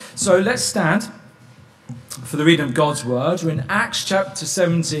So let's stand for the reading of God's word. We're in Acts chapter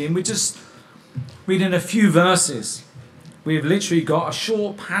 17. We're just reading a few verses. We've literally got a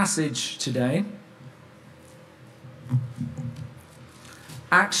short passage today.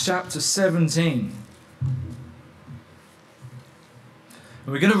 Acts chapter 17. And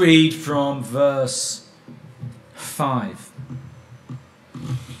we're going to read from verse 5.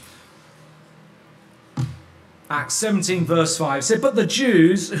 Acts 17 verse 5 said, "But the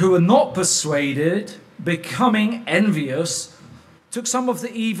Jews who were not persuaded, becoming envious, took some of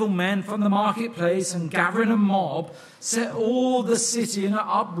the evil men from the marketplace and gathering a mob, set all the city in an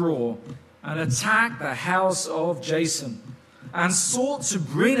uproar and attacked the house of Jason and sought to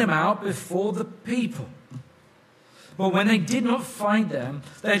bring him out before the people. But when they did not find them,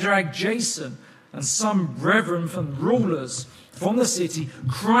 they dragged Jason and some brethren from rulers from the city,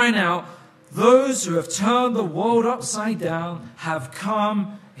 crying out, 'Those who have turned the world upside down have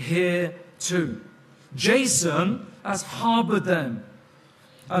come here too. Jason has harbored them,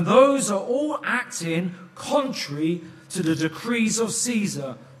 and those are all acting contrary to the decrees of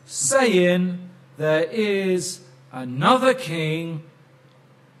Caesar, saying there is another king,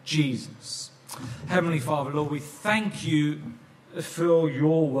 Jesus.'" Heavenly Father, Lord, we thank you for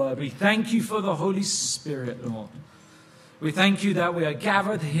your word. We thank you for the Holy Spirit, Lord. We thank you that we are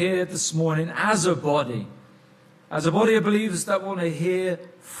gathered here this morning as a body of believers that want to hear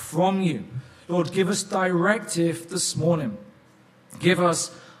from you. Lord, give us directive this morning. Give us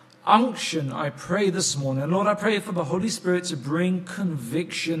unction, I pray this morning. Lord, I pray for the Holy Spirit to bring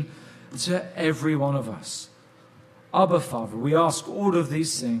conviction to every one of us. Abba, Father, we ask all of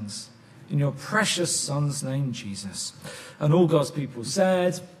these things in your precious Son's name, Jesus. And all God's people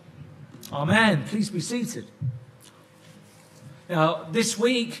said, Amen. Please be seated. Now, this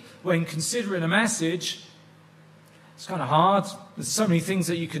week, when considering a message, it's kind of hard. There's so many things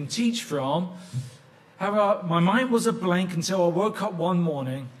that you can teach from. However, my mind was a blank until I woke up one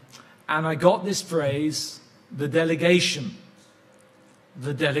morning and I got this phrase, the delegation.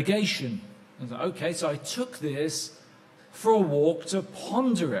 The delegation. I was like, okay, so I took this for a walk to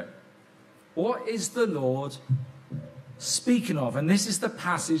ponder it. What is the Lord speaking of? And this is the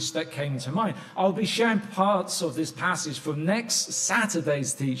passage that came to mind. I'll be sharing parts of this passage from next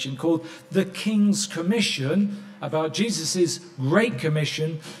Saturday's teaching called The King's Commission, about Jesus' great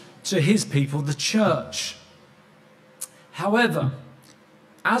commission to his people, the church. However,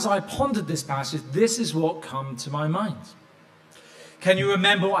 as I pondered this passage, this is what came to my mind. Can you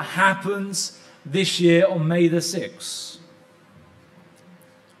remember what happens this year on May the 6th?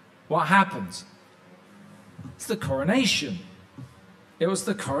 What happened? It's the coronation. It was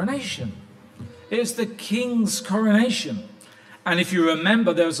the coronation. It was the king's coronation. And if you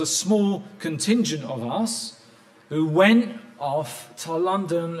remember, there was a small contingent of us who went off to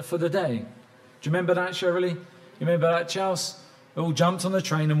London for the day. Do you remember that, Shirley? You remember that, Charles? We all jumped on the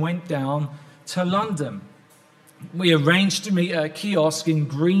train and went down to London. We arranged to meet at a kiosk in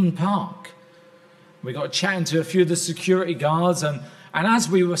Green Park. We got chatting to a few of the security guards, and as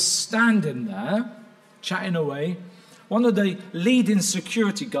we were standing there, chatting away, one of the leading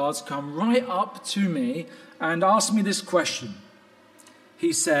security guards come right up to me and asked me this question.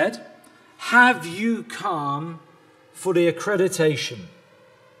 He said, "Have you come for the accreditation?"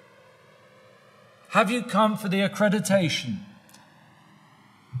 Have you come for the accreditation?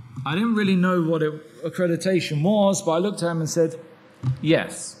 I didn't really know what accreditation was, but I looked at him and said,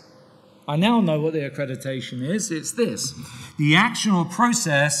 yes. I now know what the accreditation is. It's this: the action or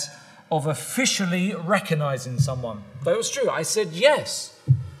process of officially recognizing someone. That was true. I said yes.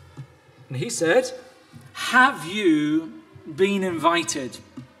 And he said, "Have you been invited?"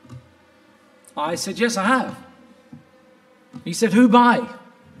 I said, "Yes, I have." He said, "Who by?"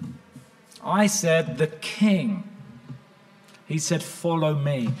 I said, "The king." He said, "Follow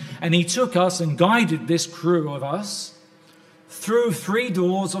me." And he took us and guided this crew of us through 3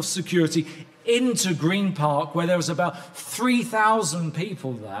 doors of security into Green Park, where there was about 3,000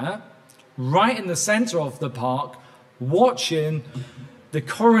 people there, right in the center of the park, watching the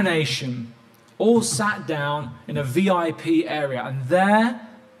coronation, all sat down in a VIP area. And there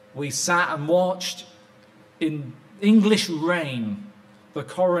we sat and watched in English rain the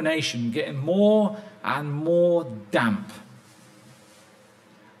coronation getting more and more damp.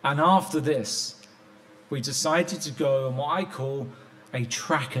 And after this, we decided to go on what I call a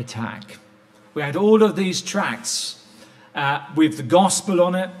track attack. We had all of these tracts with the gospel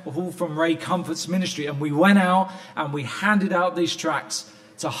on it, all from Ray Comfort's ministry, and we went out and we handed out these tracts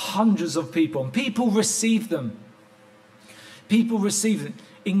to hundreds of people, and people received them. People received it,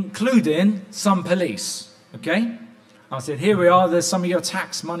 including some police, okay? I said, here we are, there's some of your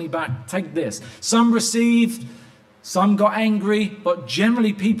tax money back, take this. Some received, some got angry, but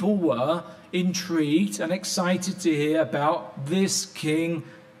generally people were intrigued and excited to hear about this king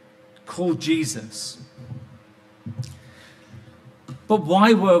called Jesus. But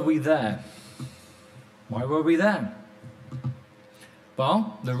why were we there? Why were we there?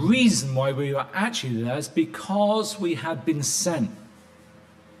 Well, the reason why we were actually there is because we had been sent.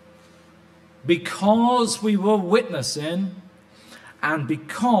 Because we were witnessing, and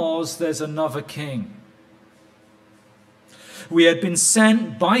because there's another king. We had been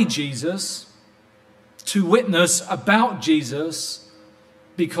sent by Jesus to witness about Jesus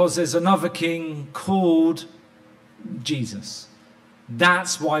because there's another king called Jesus.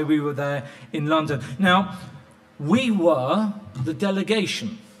 That's why we were there in London. Now, we were the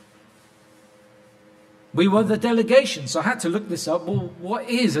delegation. We were the delegation. So I had to look this up. Well, what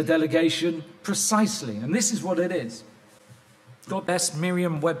is a delegation precisely? And this is what it is. God bless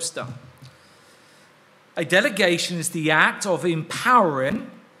Merriam-Webster. A delegation is the act of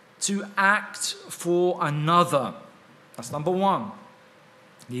empowering to act for another. That's number one.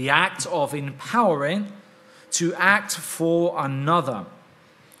 The act of empowering to act for another.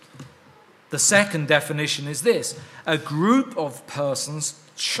 The second definition is this: a group of persons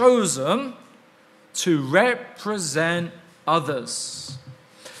chosen to represent others.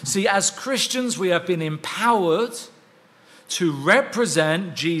 See, as Christians, we have been empowered to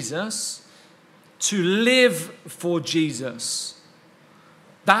represent Jesus, to live for Jesus.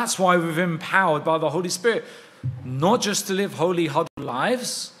 That's why we've been empowered by the Holy Spirit, not just to live holy, huddled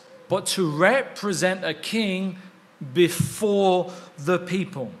lives, but to represent a king before the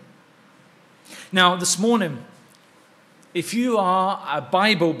people. Now, this morning, if you are a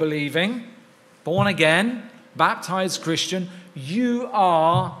Bible-believing, born-again, baptized Christian, you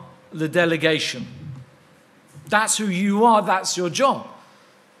are the delegation. That's who you are. That's your job.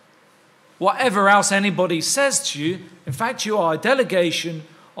 Whatever else anybody says to you, in fact, you are a delegation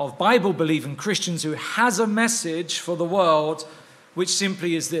of Bible-believing Christians who has a message for the world, which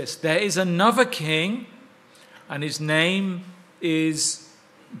simply is this: there is another king, and his name is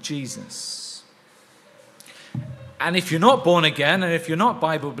Jesus. And if you're not born again, and if you're not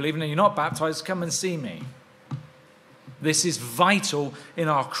Bible-believing, and you're not baptized, come and see me. This is vital in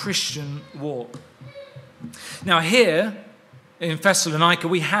our Christian walk. Now here in Thessalonica,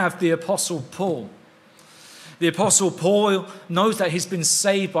 we have the Apostle Paul. The Apostle Paul knows that he's been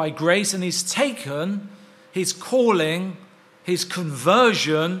saved by grace, and he's taken his calling, his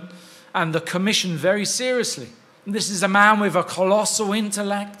conversion, and the commission very seriously. And this is a man with a colossal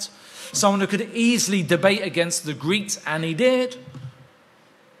intellect, someone who could easily debate against the Greeks, and he did.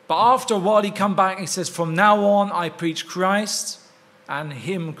 But after a while, he come back and he says, from now on, I preach Christ and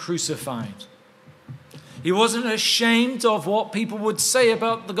him crucified. He wasn't ashamed of what people would say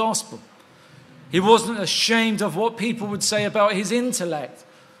about the gospel. He wasn't ashamed of what people would say about his intellect.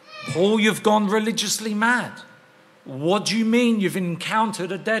 Paul, you've gone religiously mad. What do you mean you've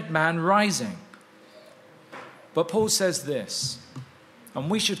encountered a dead man rising? But Paul says this, and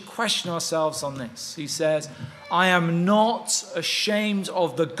we should question ourselves on this. He says, I am not ashamed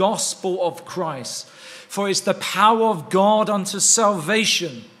of the gospel of Christ, for it's the power of God unto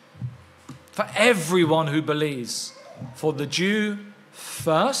salvation for everyone who believes, for the Jew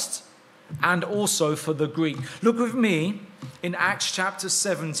first and also for the Greek. Look with me in Acts chapter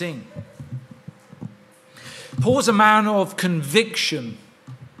 17. Paul's a man of conviction.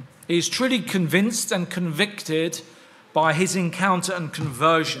 He's truly convinced and convicted by his encounter and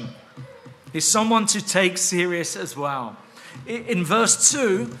conversion. He's someone to take serious as well. In verse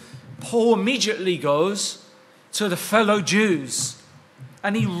 2, Paul immediately goes to the fellow Jews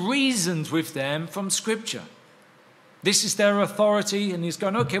and he reasons with them from Scripture. This is their authority, and he's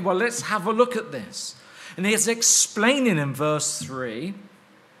going, okay, well, let's have a look at this. And he's explaining in verse 3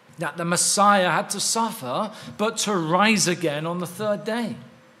 that the Messiah had to suffer, but to rise again on the third day.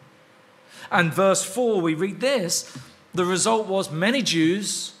 And verse 4, we read this: the result was many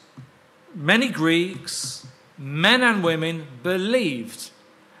Jews, many Greeks, men and women believed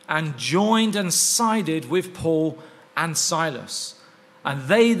and joined and sided with Paul and Silas. And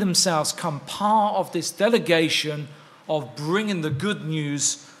they themselves come part of this delegation of bringing the good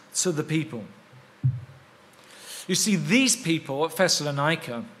news to the people. You see, these people at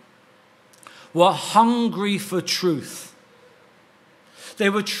Thessalonica were hungry for truth. They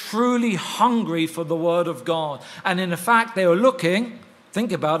were truly hungry for the word of God. And in fact, they were looking,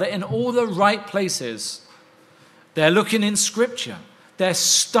 think about it, in all the right places. They're looking in Scripture. They're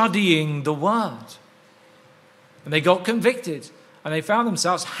studying the word. And they got convicted. And they found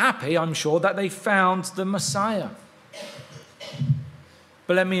themselves happy, I'm sure, that they found the Messiah.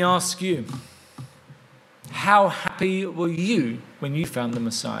 But let me ask you, how happy were you when you found the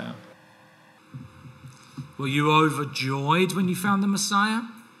Messiah? Were you overjoyed when you found the Messiah?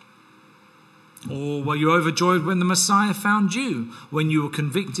 Or were you overjoyed when the Messiah found you, when you were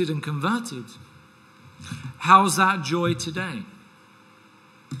convicted and converted? How's that joy today?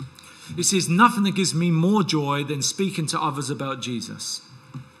 It says nothing that gives me more joy than speaking to others about Jesus.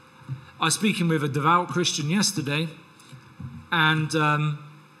 I was speaking with a devout Christian yesterday, and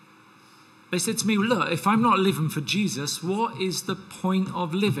they said to me, look, if I'm not living for Jesus, what is the point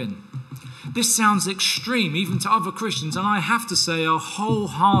of living? This sounds extreme, even to other Christians, and I have to say a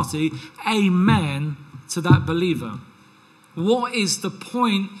wholehearted amen to that believer. What is the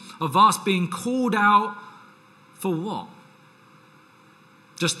point of us being called out for what?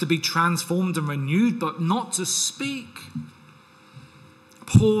 Just to be transformed and renewed, but not to speak?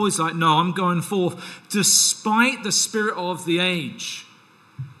 Paul is like, no, I'm going forth despite the spirit of the age,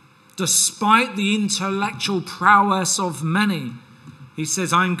 despite the intellectual prowess of many. He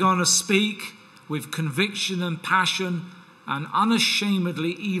says, I'm going to speak with conviction and passion and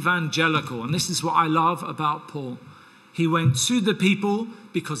unashamedly evangelical. And this is what I love about Paul. He went to the people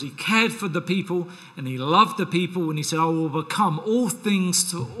because he cared for the people and he loved the people. And he said, I will become all things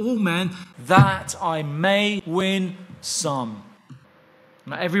to all men that I may win some.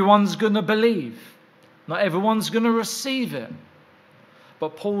 Not everyone's going to believe. Not everyone's going to receive it.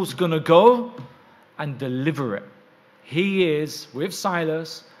 But Paul's going to go and deliver it. He is, with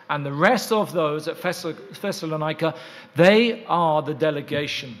Silas and the rest of those at Thessalonica, they are the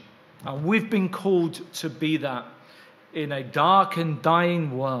delegation. And we've been called to be that in a dark and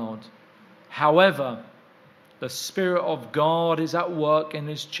dying world. However, the Spirit of God is at work in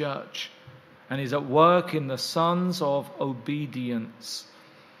His church and is at work in the sons of obedience.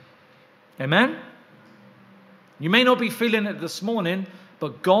 Amen? You may not be feeling it this morning,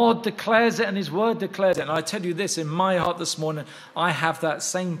 but God declares it and His word declares it. And I tell you this, in my heart this morning, I have that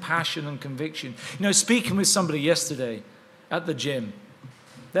same passion and conviction. You know, speaking with somebody yesterday at the gym,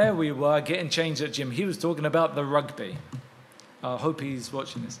 there we were getting changed at the gym. He was talking about the rugby. I hope he's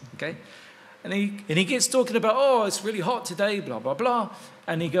watching this, okay? And he gets talking about, oh, it's really hot today, blah, blah, blah.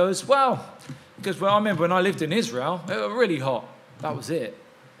 And he goes, well, I remember when I lived in Israel, it was really hot. That was it.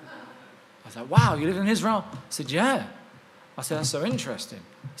 I was like, wow, you live in Israel? I said, yeah. I said, that's so interesting.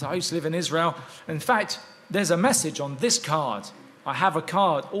 So I used to live in Israel. In fact, there's a message on this card. I have a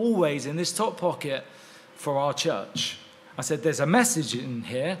card always in this top pocket for our church. I said, there's a message in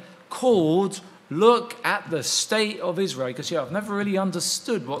here called Look at the State of Israel. Because, I've never really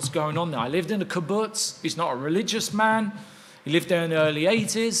understood what's going on there. I lived in a kibbutz. He's not a religious man. He lived there in the early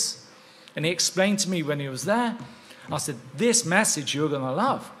 80s. And he explained to me when he was there. I said, this message you're going to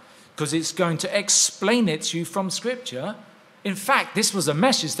love. Because it's going to explain it to you from Scripture. In fact, this was a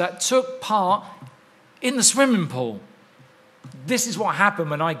message that took part in the swimming pool. This is what happened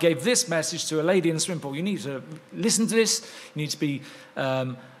when I gave this message to a lady in the swimming pool. You need to listen to this. You need to be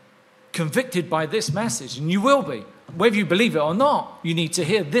convicted by this message. And you will be. Whether you believe it or not, you need to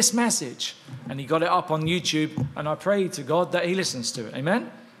hear this message. And he got it up on YouTube. And I pray to God that he listens to it.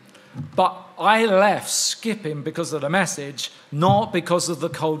 Amen? But I left skipping because of the message, not because of the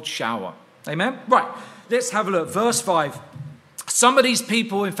cold shower. Amen? Right. Let's have a look. Verse 5. Some of these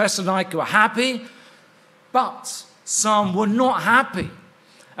people in Thessalonica were happy, but some were not happy.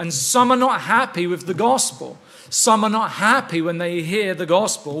 And some are not happy with the gospel. Some are not happy when they hear the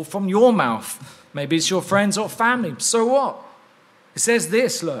gospel from your mouth. Maybe it's your friends or family. So what? It says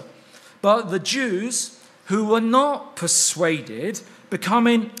this, look. But the Jews who were not persuaded,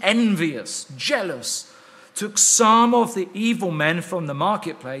 becoming envious, jealous, took some of the evil men from the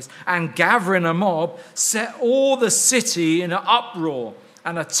marketplace and, gathering a mob, set all the city in an uproar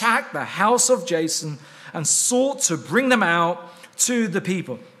and attacked the house of Jason and sought to bring them out to the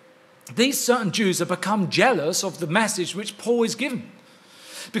people. These certain Jews have become jealous of the message which Paul is giving,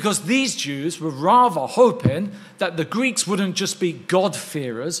 because these Jews were rather hoping that the Greeks wouldn't just be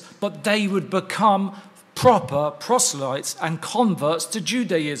God-fearers, but they would become proper proselytes and converts to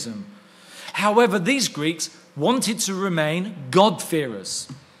Judaism. However, these Greeks wanted to remain God-fearers.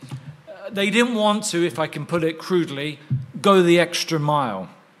 They didn't want to, if I can put it crudely, go the extra mile.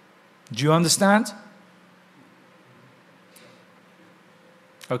 Do you understand?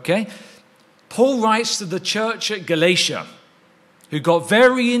 Okay. Paul writes to the church at Galatia, who got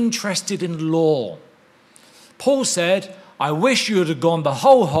very interested in law. Paul said, I wish you would have gone the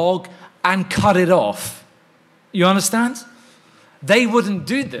whole hog and cut it off. You understand? They wouldn't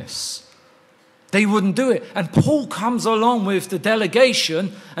do this. They wouldn't do it. And Paul comes along with the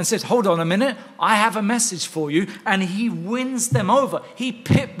delegation and says, hold on a minute, I have a message for you. And he wins them over. He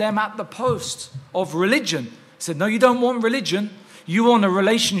pipped them at the post of religion. He said, no, you don't want religion. You want a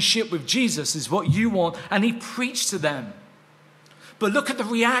relationship with Jesus is what you want. And he preached to them. But look at the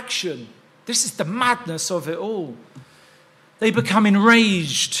reaction. This is the madness of it all. They become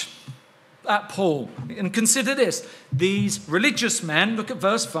enraged at Paul. And consider this. These religious men, look at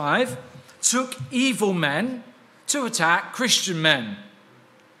verse 5, took evil men to attack Christian men.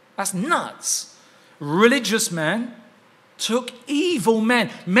 That's nuts. Religious men took evil men,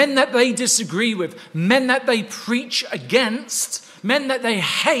 men that they disagree with, men that they preach against, men that they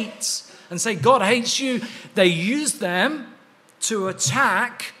hate and say, God hates you. They use them to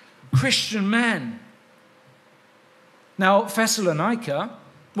attack Christian men. Now, Thessalonica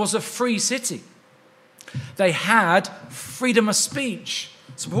was a free city. They had freedom of speech.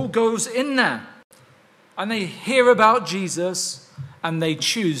 So Paul goes in there and they hear about Jesus and they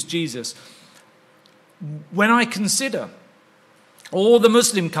choose Jesus. When I consider all the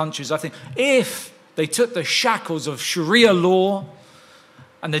Muslim countries, I think if they took the shackles of Sharia law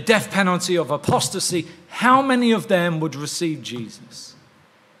and the death penalty of apostasy, how many of them would receive Jesus?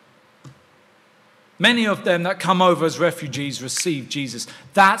 Many of them that come over as refugees receive Jesus.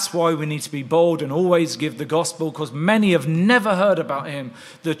 That's why we need to be bold and always give the gospel, because many have never heard about him,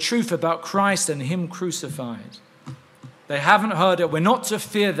 the truth about Christ and him crucified. They haven't heard it. We're not to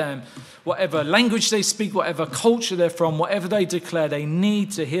fear them. Whatever language they speak, whatever culture they're from, whatever they declare, they need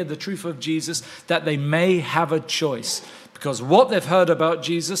to hear the truth of Jesus, that they may have a choice. Because what they've heard about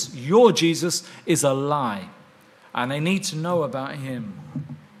Jesus, your Jesus, is a lie. And they need to know about him.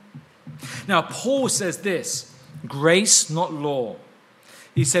 Now, Paul says this, grace, not law.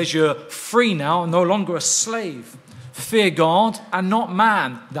 He says you're free now, no longer a slave. Fear God and not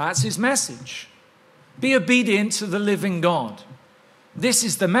man. That's his message. Be obedient to the living God. This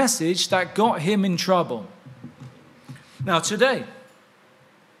is the message that got him in trouble. Now, today,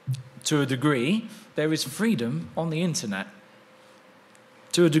 to a degree, there is freedom on the internet.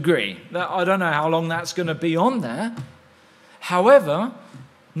 To a degree. I don't know how long that's going to be on there. However,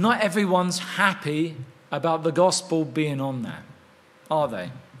 not everyone's happy about the gospel being on there, are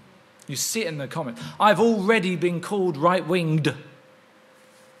they? You see it in the comments. I've already been called right-winged.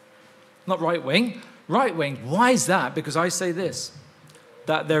 Not right-wing, right-winged. Why is that? Because I say this,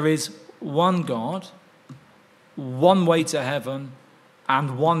 that there is one God, one way to heaven,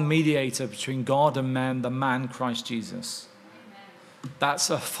 and one mediator between God and man, the man Christ Jesus. That's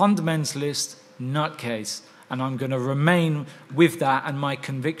a fundamentalist nutcase. And I'm going to remain with that and my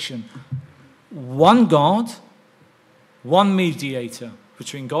conviction. One God, one mediator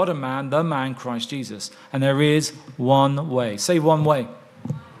between God and man, the man Christ Jesus. And there is one way. Say one way.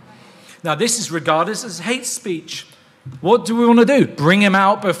 Now this is regarded as hate speech. What do we want to do? Bring him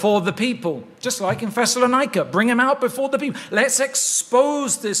out before the people. Just like in Thessalonica. Bring him out before the people. Let's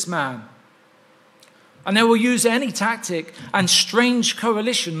expose this man. And they will use any tactic, and strange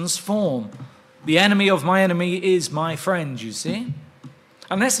coalitions form. The enemy of my enemy is my friend, you see?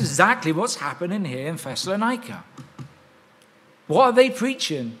 And that's exactly what's happening here in Thessalonica. What are they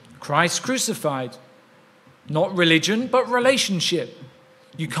preaching? Christ crucified. Not religion, but relationship.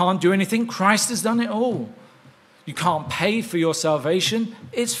 You can't do anything. Christ has done it all. You can't pay for your salvation.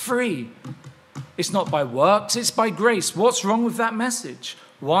 It's free. It's not by works, it's by grace. What's wrong with that message?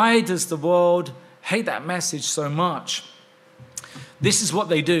 Why does the world hate that message so much? This is what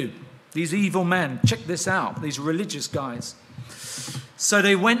they do. These evil men, check this out, these religious guys. So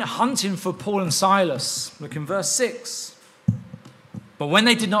they went hunting for Paul and Silas. Look in verse 6. But when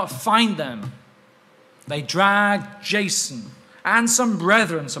they did not find them, they dragged Jason and some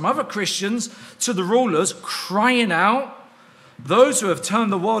brethren, some other Christians, to the rulers, crying out, those who have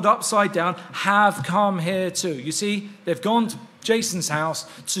turned the world upside down have come here too. You see, they've gone to Jason's house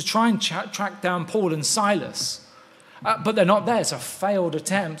to try and track down Paul and Silas. But they're not there. It's a failed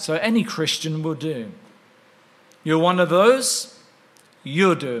attempt, so any Christian will do. You're one of those?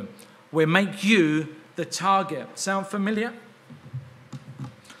 You'll do. We'll make you the target. Sound familiar?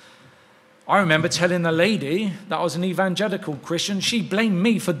 I remember telling a lady that was an evangelical Christian, she blamed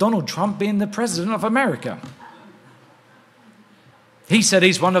me for Donald Trump being the president of America. He said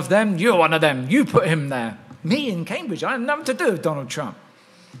he's one of them, you're one of them, you put him there. Me in Cambridge, I had nothing to do with Donald Trump.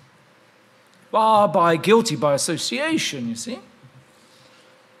 Guilty by association, you see.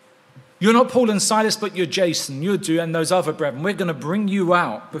 You're not Paul and Silas, but you're Jason, you do, and those other brethren. We're going to bring you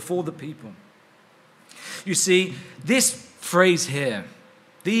out before the people. You see, this phrase here,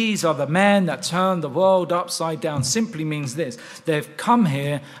 These are the men that turned the world upside down. Simply means this: they've come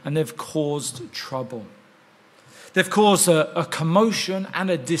here and they've caused trouble. They've caused a commotion and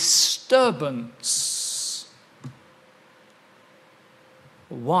a disturbance.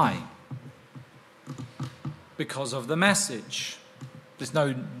 Why? Because of the message. There's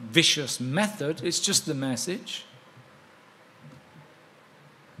no vicious method, it's just the message.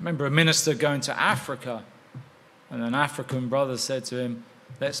 I remember a minister going to Africa, and an African brother said to him,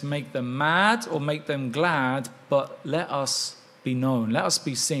 let's make them mad or make them glad, but let us be known, let us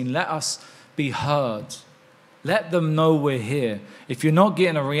be seen, let us be heard. Let them know we're here. If you're not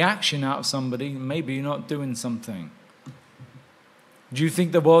getting a reaction out of somebody, maybe you're not doing something. Do you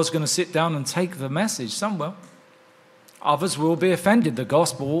think the world's going to sit down and take the message? Some will. Others will be offended. The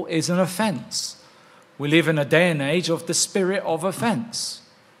gospel is an offense. We live in a day and age of the spirit of offense.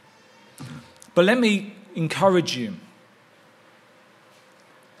 But let me encourage you.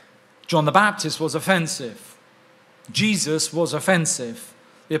 John the Baptist was offensive. Jesus was offensive.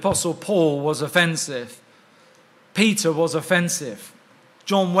 The Apostle Paul was offensive. Peter was offensive.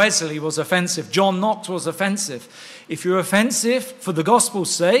 John Wesley was offensive. John Knox was offensive. If you're offensive for the gospel's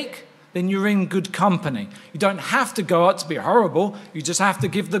sake, then you're in good company. You don't have to go out to be horrible. You just have to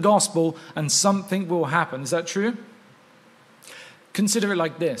give the gospel and something will happen. Is that true? Consider it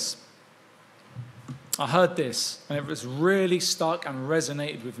like this. I heard this and it was really stuck and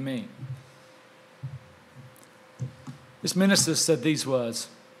resonated with me. This minister said these words: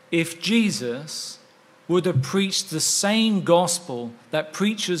 if Jesus would have preached the same gospel that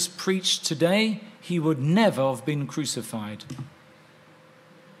preachers preach today, he would never have been crucified.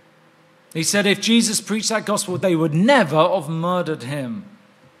 He said if Jesus preached that gospel, they would never have murdered him.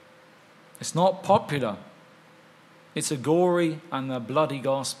 It's not popular. It's a gory and a bloody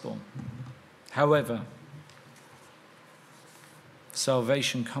gospel. However,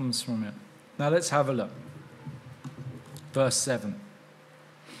 salvation comes from it. Now let's have a look. Verse 7.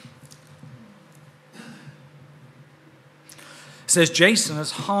 It says, Jason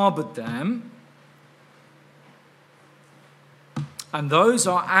has harbored them, and those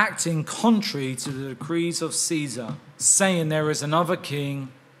are acting contrary to the decrees of Caesar, saying there is another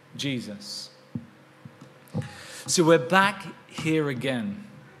king, Jesus. So we're back here again.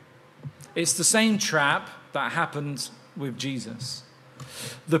 It's the same trap that happened with Jesus.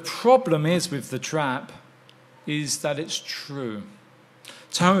 The problem is with the trap is that it's true.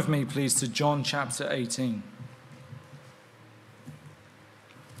 Turn with me, please, to John chapter 18.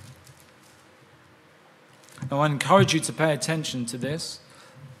 Now, I encourage you to pay attention to this.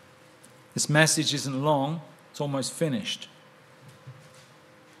 This message isn't long. It's almost finished.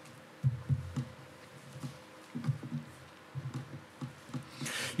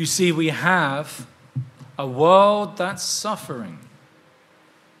 You see, we have a world that's suffering.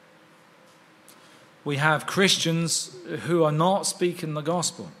 We have Christians who are not speaking the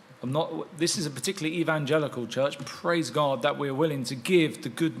gospel. This is a particularly evangelical church. Praise God that we're willing to give the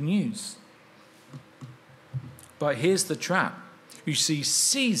good news. But here's the trap. You see,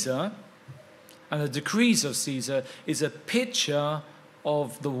 Caesar and the decrees of Caesar is a picture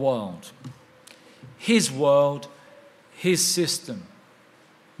of the world. His world, his system.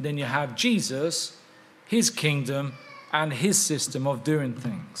 Then you have Jesus, his kingdom, and his system of doing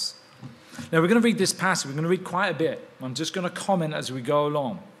things. Now we're going to read this passage. We're going to read quite a bit. I'm just going to comment as we go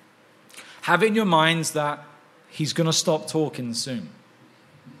along. Have it in your minds that he's going to stop talking soon.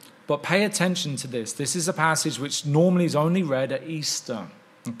 But pay attention to this. This is a passage which normally is only read at Easter.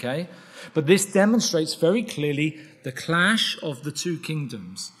 Okay? But this demonstrates very clearly the clash of the two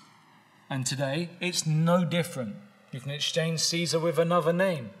kingdoms. And today, it's no different. You can exchange Caesar with another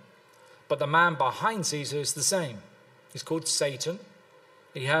name. But the man behind Caesar is the same. He's called Satan.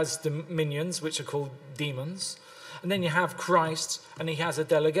 He has dominions, which are called demons. And then you have Christ, and he has a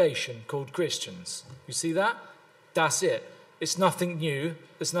delegation called Christians. You see that? That's it. It's nothing new.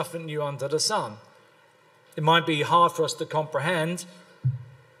 There's nothing new under the sun. It might be hard for us to comprehend,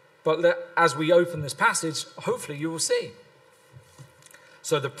 but as we open this passage, hopefully you will see.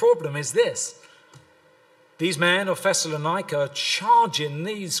 So the problem is this. These men of Thessalonica are charging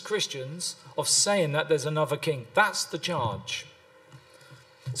these Christians of saying that there's another king. That's the charge.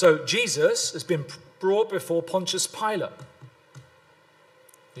 So Jesus has been brought before Pontius Pilate.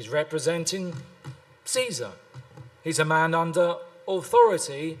 He's representing Caesar. He's a man under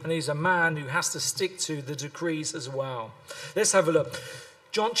authority, and he's a man who has to stick to the decrees as well. Let's have a look.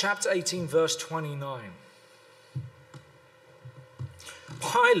 John chapter 18, verse 29.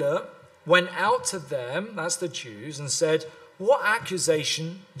 Pilate went out to them, that's the Jews, and said, "What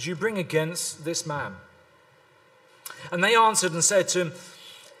accusation do you bring against this man?" And they answered and said to him,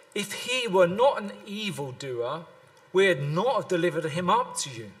 if he were not an evildoer, we had not have delivered him up to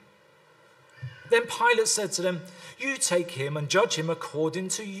you." Then Pilate said to them, "You take him and judge him according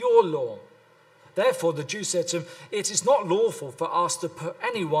to your law." Therefore the Jews said to him, "It is not lawful for us to put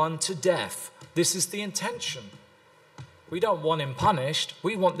anyone to death. This is the intention. We don't want him punished.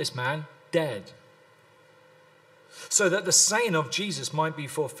 We want this man dead." So that the saying of Jesus might be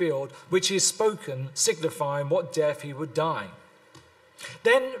fulfilled, which is spoken, signifying what death he would die.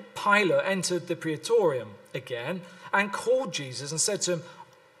 Then Pilate entered the praetorium again and called Jesus and said to him,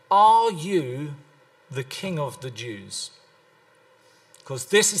 "Are you the king of the Jews?" Because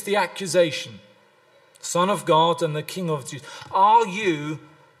this is the accusation. Son of God and the King of the Jews. Are you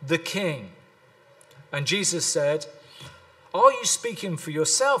the king? And Jesus said, "Are you speaking for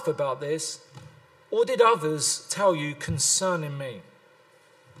yourself about this, or did others tell you concerning me?"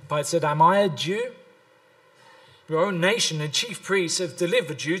 Pilate said, "Am I a Jew? Your own nation and chief priests have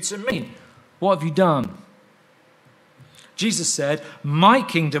delivered you to me. What have you done?" Jesus said, "My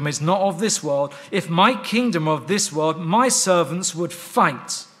kingdom is not of this world. If my kingdom were of this world, my servants would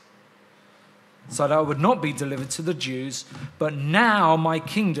fight, so that I would not be delivered to the Jews. But now my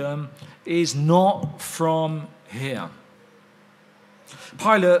kingdom is not from here."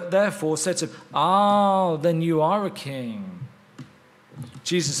 Pilate therefore said to him, then you are a king."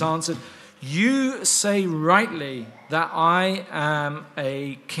 Jesus answered, "You say rightly that I am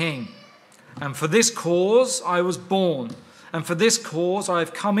a king. And for this cause I was born, and for this cause I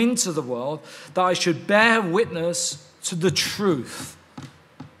have come into the world, that I should bear witness to the truth.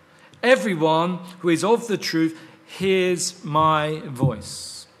 Everyone who is of the truth hears my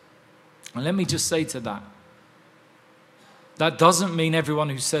voice." And let me just say to that, that doesn't mean everyone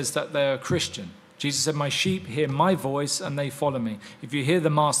who says that they're a Christian. Jesus said, "My sheep hear my voice and they follow me." If you hear the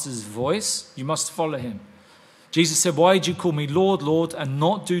master's voice, you must follow him. Jesus said, "Why do you call me Lord, Lord, and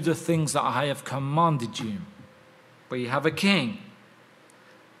not do the things that I have commanded you?" But you have a king.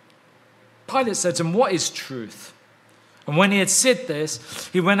 Pilate said to him, "What is truth?" And when he had said this,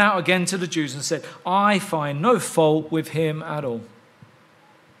 he went out again to the Jews and said, "I find no fault with him at all.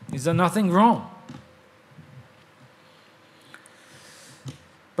 Is there nothing wrong?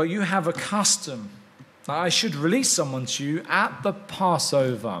 But you have a custom that I should release someone to you at the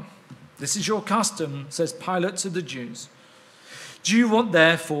Passover. This is your custom," says Pilate to the Jews. "Do you want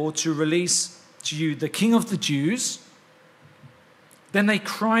therefore to release to you the King of the Jews?" Then they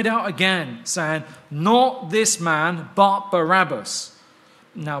cried out again, saying, "Not this man, but Barabbas."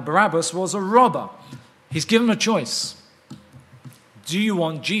 Now Barabbas was a robber. He's given a choice. Do you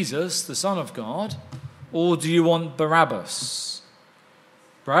want Jesus, the Son of God, or do you want Barabbas?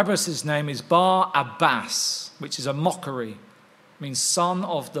 Barabbas' name is Bar-Abbas, which is a mockery. It means son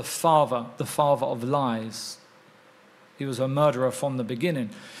of the father of lies. He was a murderer from the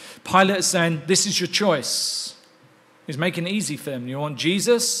beginning. Pilate is saying, this is your choice. He's making it easy for them. You want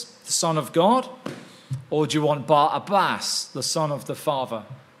Jesus, the Son of God, or do you want Bar-Abbas, the son of the Father?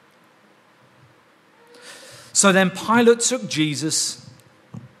 So then Pilate took Jesus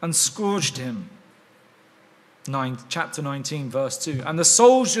and scourged him. Chapter 19, verse 2. And the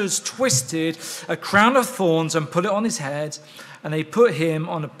soldiers twisted a crown of thorns and put it on his head, and they put him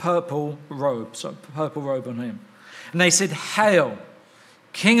on a purple robe on him. And they said, "Hail,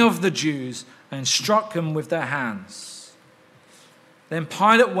 King of the Jews," and struck him with their hands. Then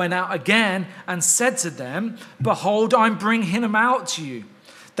Pilate went out again and said to them, "Behold, I'm bringing him out to you,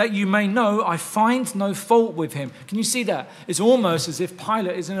 that you may know I find no fault with him." Can you see that? It's almost as if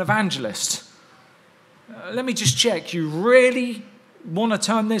Pilate is an evangelist. Let me just check. You really want to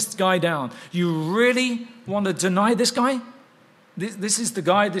turn this guy down? You really want to deny this guy? This is the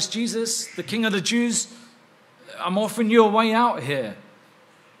guy, this Jesus, the King of the Jews. I'm offering you a way out here.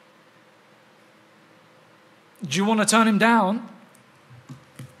 Do you want to turn him down?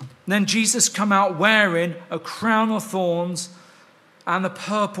 Then Jesus come out wearing a crown of thorns and a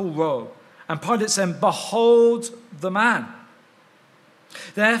purple robe. And Pilate said, "Behold the man."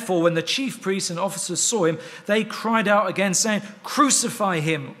 Therefore, when the chief priests and officers saw him, they cried out again, saying, "Crucify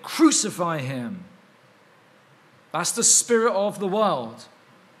him, crucify him." That's the spirit of the world.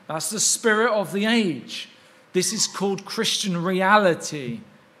 That's the spirit of the age. This is called Christian reality,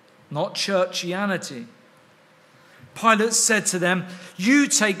 not churchianity. Pilate said to them, "You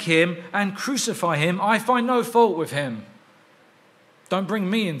take him and crucify him. I find no fault with him. Don't bring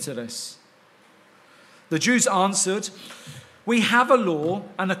me into this." The Jews answered, "We have a law,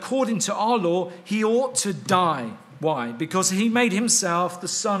 and according to our law, he ought to die." Why? Because he made himself the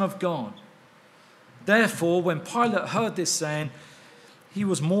Son of God. Therefore, when Pilate heard this saying, he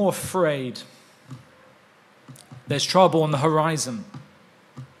was more afraid. There's trouble on the horizon.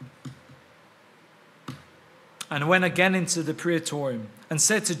 and went again into the praetorium and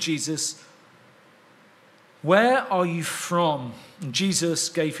said to Jesus, "Where are you from?" And Jesus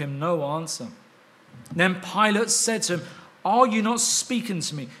gave him no answer. Then Pilate said to him, "Are you not speaking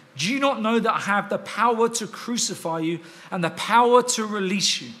to me? Do you not know that I have the power to crucify you and the power to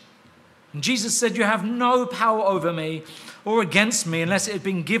release you?" And Jesus said, "You have no power over me or against me unless it had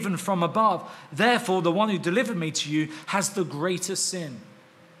been given from above. Therefore, the one who delivered me to you has the greater sin."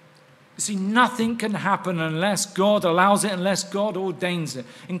 You see, nothing can happen unless God allows it, unless God ordains it,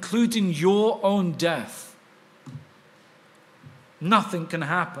 including your own death. Nothing can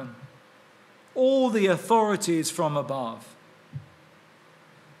happen. All the authority is from above.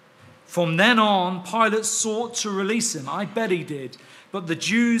 From then on, Pilate sought to release him. I bet he did. But the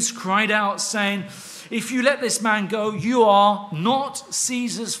Jews cried out, saying, "If you let this man go, you are not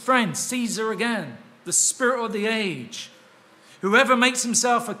Caesar's friend." Caesar again, the spirit of the age. Whoever makes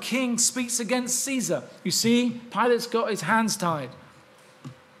himself a king speaks against Caesar. You see, Pilate's got his hands tied.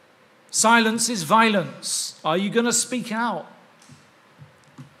 Silence is violence. Are you going to speak out?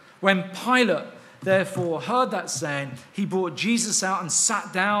 When Pilate therefore heard that saying, he brought Jesus out and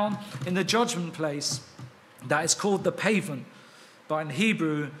sat down in the judgment place that is called the Pavement, but in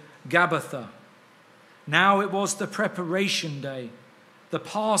Hebrew, Gabbatha. Now it was the preparation day, the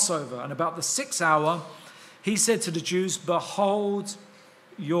Passover, and about the 6th hour, he said to the Jews, "Behold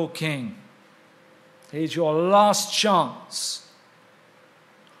your king." Here's your last chance.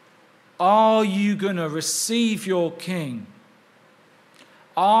 Are you going to receive your king?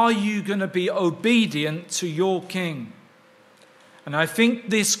 Are you going to be obedient to your king? And I think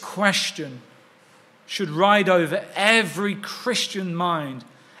this question should ride over every Christian mind,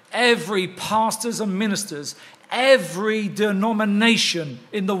 every pastors and ministers, every denomination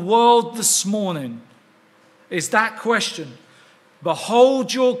in the world this morning. Is that question.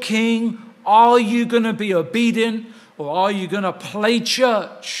 Behold your king. Are you going to be obedient or are you going to play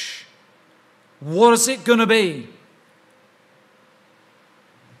church? What is it going to be?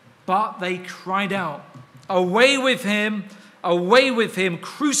 But they cried out, "Away with him,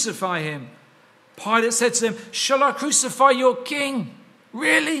 crucify him." Pilate said to them, "Shall I crucify your king?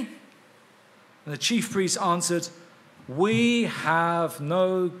 Really?" And the chief priests answered, "We have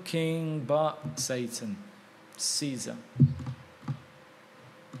no king but Satan, Caesar."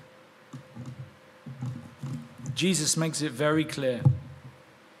 Jesus makes it very clear.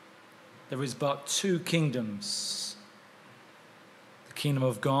 There is but two kingdoms. The kingdom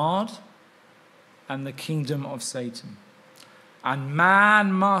of God and the kingdom of Satan. And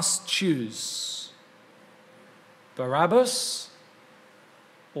man must choose Barabbas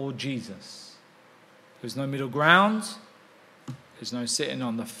or Jesus. There's no middle ground. There's no sitting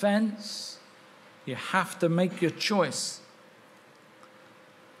on the fence. You have to make your choice.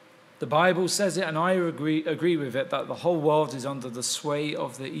 The Bible says it, and I agree with it, that the whole world is under the sway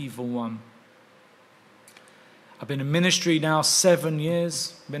of the evil one. I've been in ministry now 7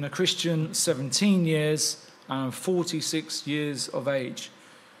 years, been a Christian 17 years, and I'm 46 years of age.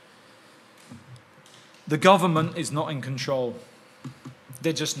 The government is not in control.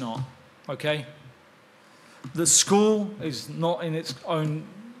 They're just not, okay? The school is not in its own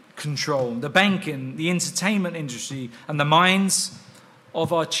control. The banking, the entertainment industry, and the minds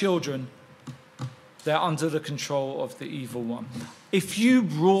of our children, they're under the control of the evil one. If you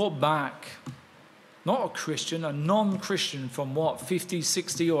brought back, not a Christian, a non-Christian from 50,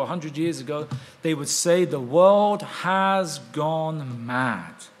 60, or 100 years ago, they would say the world has gone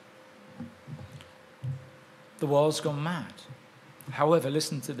mad. The world's gone mad. However,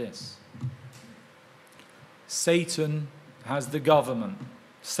 listen to this. Satan has the government.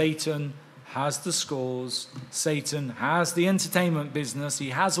 Satan has the schools. Satan has the entertainment business.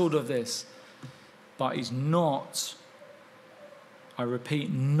 He has all of this. But he's not, I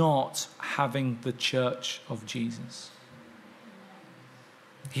repeat, not having the church of Jesus.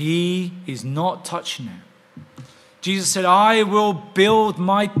 He is not touching it. Jesus said, "I will build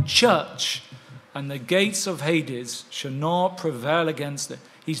my church, and the gates of Hades shall not prevail against it."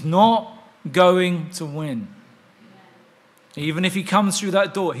 He's not going to win. Even if he comes through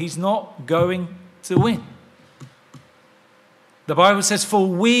that door, he's not going to win. The Bible says, "For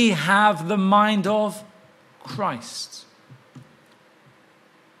we have the mind of Christ."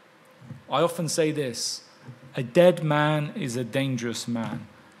 I often say this: a dead man is a dangerous man.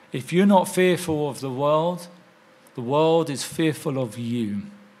 If you're not fearful of the world is fearful of you.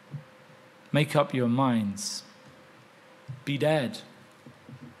 Make up your minds. Be dead.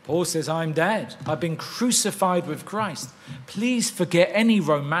 Paul says, "I'm dead. I've been crucified with Christ." Please forget any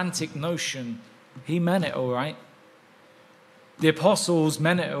romantic notion. He meant it all right. The apostles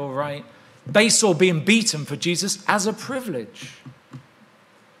meant it all right. They saw being beaten for Jesus as a privilege.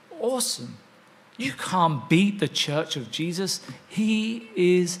 Awesome. You can't beat the church of Jesus. He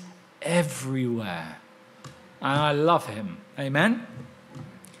is everywhere. And I love him. Amen?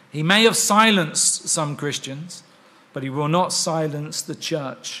 He may have silenced some Christians, but he will not silence the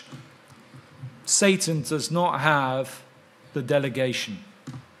church. Satan does not have the delegation.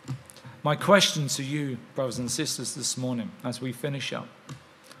 My question to you, brothers and sisters, this morning as we finish up,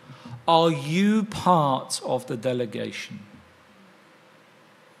 are you part of the delegation?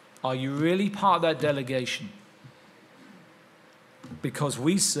 Are you really part of that delegation? Because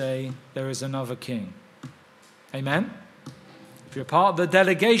we say there is another king. Amen? If you're part of the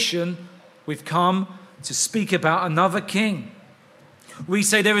delegation, we've come to speak about another king. We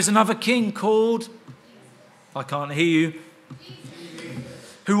say there is another king called, I can't hear you,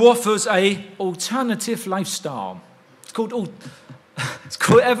 who offers an alternative lifestyle. It's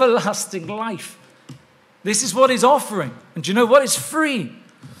called everlasting life. This is what he's offering. And do you know what? It's free.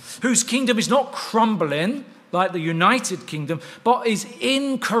 Whose kingdom is not crumbling like the United Kingdom, but is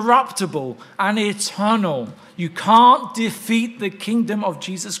incorruptible and eternal. You can't defeat the kingdom of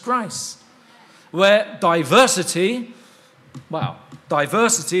Jesus Christ. Where diversity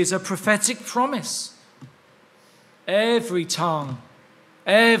is a prophetic promise. Every tongue,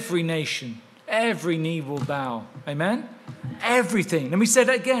 every nation, every knee will bow. Amen? Everything. Let me say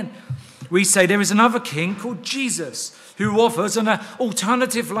that again. We say there is another king called Jesus who offers an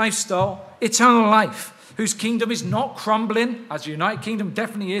alternative lifestyle, eternal life, whose kingdom is not crumbling, as the United Kingdom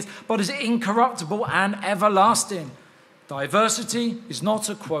definitely is, but is incorruptible and everlasting. Diversity is not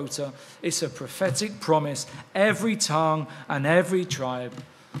a quota, it's a prophetic promise. Every tongue and every tribe,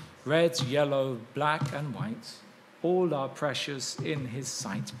 red, yellow, black and white, all are precious in his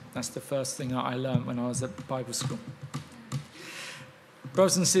sight. That's the first thing that I learned when I was at Bible school.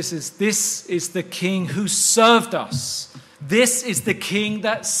 Brothers and sisters, this is the king who served us. This is the king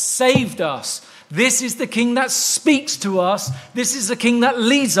that saved us. This is the king that speaks to us. This is the king that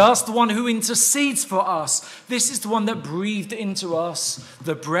leads us, the one who intercedes for us. This is the one that breathed into us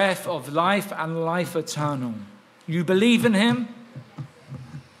the breath of life and life eternal. You believe in him?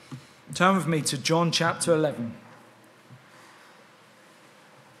 Turn with me to John chapter 11.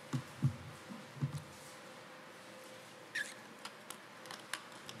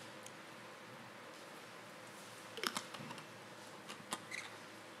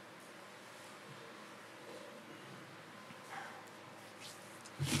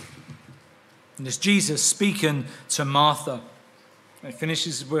 And it's Jesus speaking to Martha. It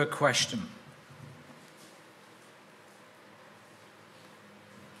finishes with a question.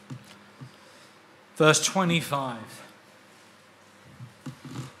 Verse 25.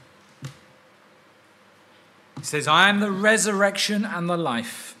 He says, I am the resurrection and the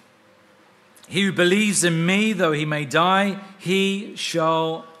life. He who believes in me, though he may die, he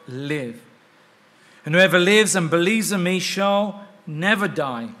shall live. And whoever lives and believes in me shall never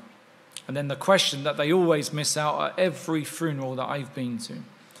die. And then the question that they always miss out at every funeral that I've been to.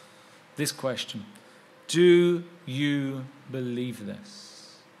 This question. Do you believe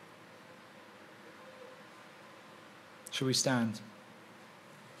this? Shall we stand?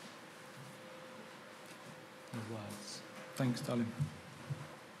 The words. Thanks, darling.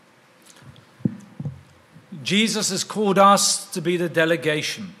 Jesus has called us to be the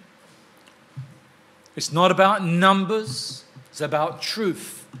delegation. It's not about numbers. It's about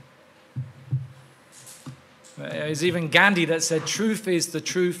truth. It's even Gandhi that said, truth is the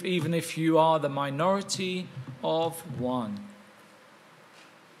truth, even if you are the minority of one.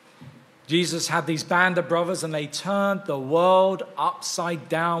 Jesus had these band of brothers and they turned the world upside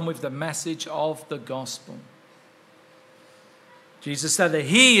down with the message of the gospel. Jesus said that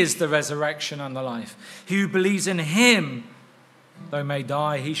he is the resurrection and the life. He who believes in him, though may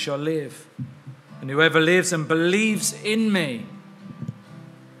die, he shall live. And whoever lives and believes in me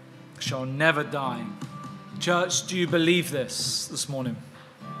shall never die. Church, do you believe this morning?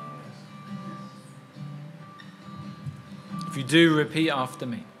 If you do, repeat after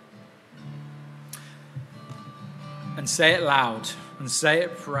me. And say it loud and say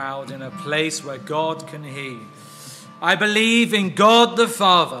it proud in a place where God can hear you. I believe in God the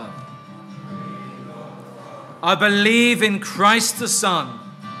Father. I believe in Christ the Son.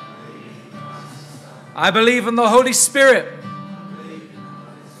 I believe in the Holy Spirit.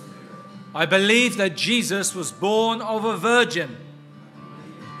 I believe that Jesus was born of a virgin.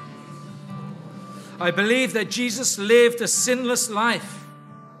 I believe that Jesus lived a sinless life.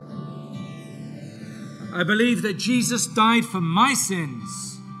 I believe that Jesus died for my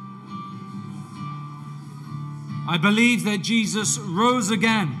sins. I believe that Jesus rose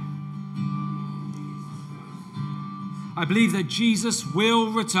again. I believe that Jesus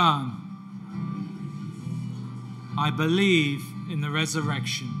will return. I believe in the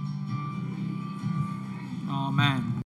resurrection. Amen.